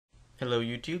Hello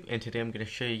YouTube, and today I'm going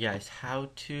to show you guys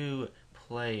how to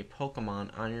play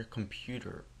Pokemon on your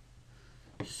computer.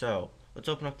 So, let's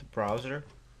open up the browser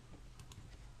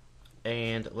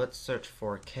and let's search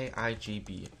for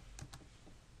KIGB.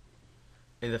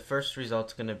 And the first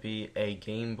result's going to be a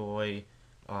Game Boy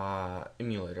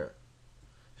emulator.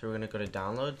 So we're going to go to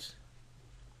downloads.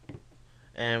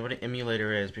 And what an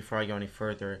emulator is, before I go any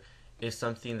further, is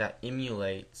something that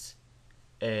emulates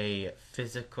a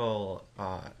physical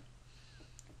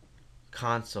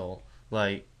console,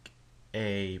 like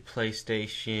a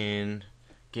PlayStation,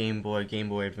 Game Boy, Game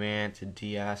Boy Advance, a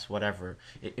DS, whatever.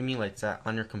 It emulates that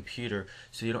on your computer,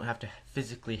 so you don't have to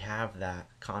physically have that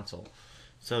console.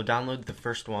 So download the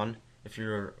first one if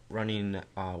you're running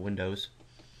Windows.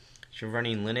 If you're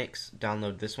running Linux,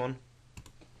 download this one.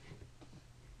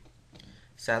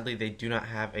 Sadly, they do not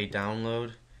have a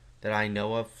download that I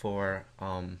know of for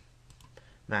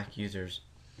Mac users.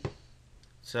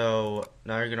 So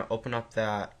now you're going to open up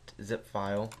that zip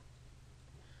file.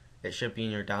 It should be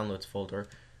in your downloads folder.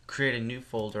 Create a new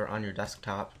folder on your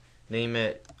desktop. Name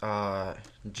it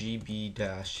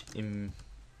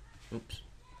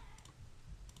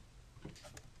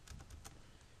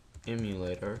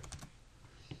emulator.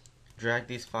 Drag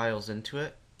these files into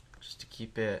it just to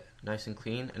keep it nice and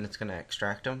clean, and it's going to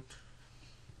extract them.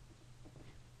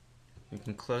 You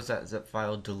can close that zip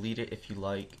file, delete it if you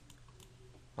like.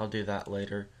 I'll do that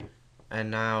later. And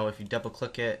now if you double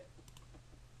click it,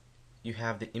 you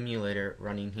have the emulator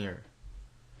running here.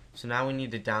 So now we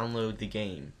need to download the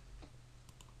game.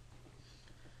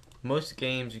 Most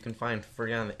games you can find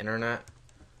free on the internet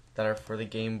that are for the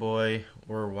Game Boy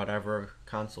or whatever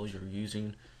console you're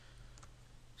using.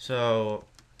 So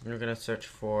you're going to search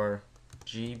for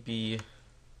GB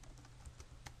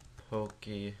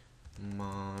Pokemon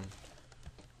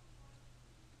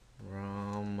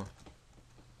ROM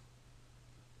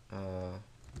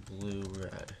blue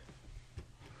red.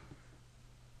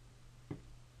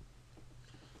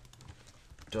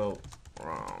 Dope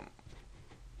ROM.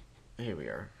 Here we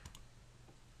are.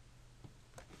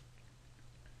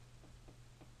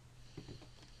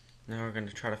 Now we're going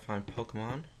to try to find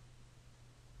Pokemon.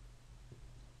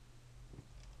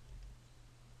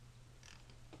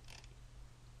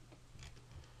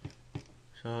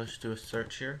 So let's do a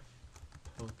search here.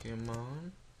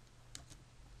 Pokemon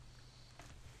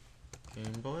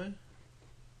Game Boy.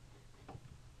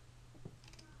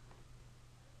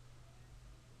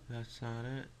 That's not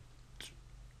it.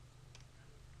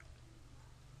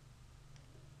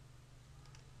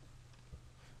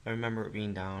 I remember it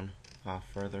being down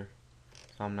further,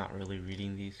 so I'm not really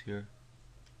reading these here.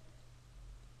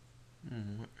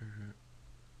 What is it?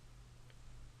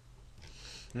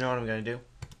 You know what I'm going to do?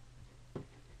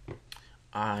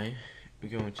 I am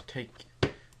going to take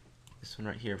this one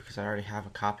right here because I already have a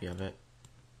copy of it.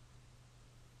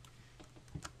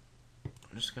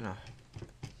 I'm just going to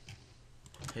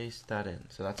paste that in.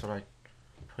 So that's what I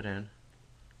put in.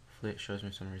 Hopefully it shows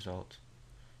me some results.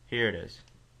 Here it is.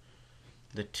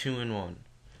 The 2-in-1.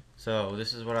 So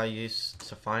this is what I used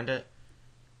to find it.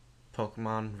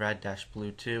 Pokemon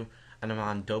Red-Blue 2. And I'm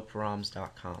on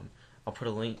doperoms.com. I'll put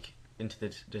a link into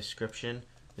the description,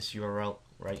 this URL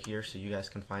right here, so you guys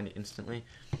can find it instantly.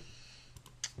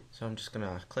 So I'm just going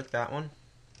to click that one.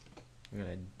 I'm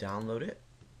going to download it.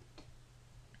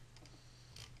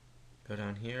 Go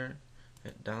down here.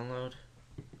 Hit download.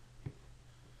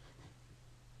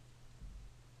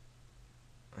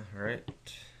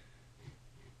 Alright.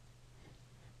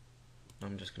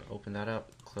 I'm just going to open that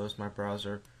up, close my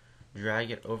browser,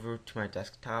 drag it over to my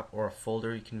desktop or a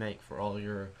folder you can make for all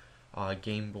your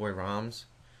Game Boy ROMs.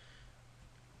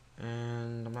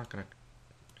 And I'm not going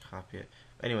to copy it.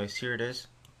 Anyways, here it is.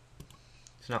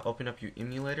 So now open up your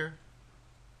emulator.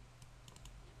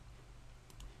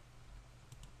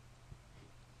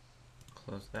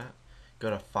 Close that.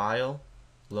 Go to File,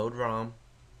 Load ROM,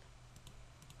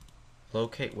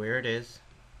 locate where it is.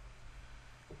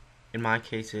 In my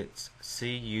case, it's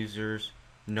C Users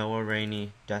Noah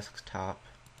Rainey Desktop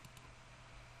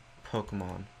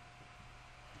Pokemon.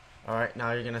 Alright,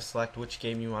 now you're going to select which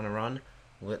game you want to run.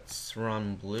 Let's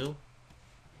run Blue.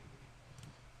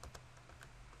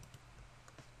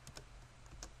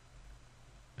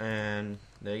 And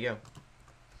there you go.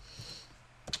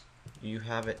 You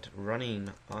have it running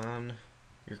on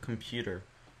your computer,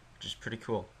 which is pretty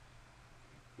cool.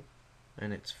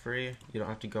 And it's free. You don't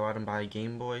have to go out and buy a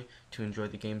Game Boy to enjoy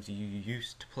the games you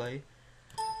used to play.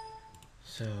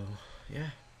 So, yeah.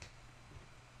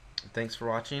 Thanks for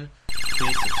watching.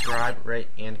 Please subscribe, rate,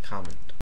 and comment.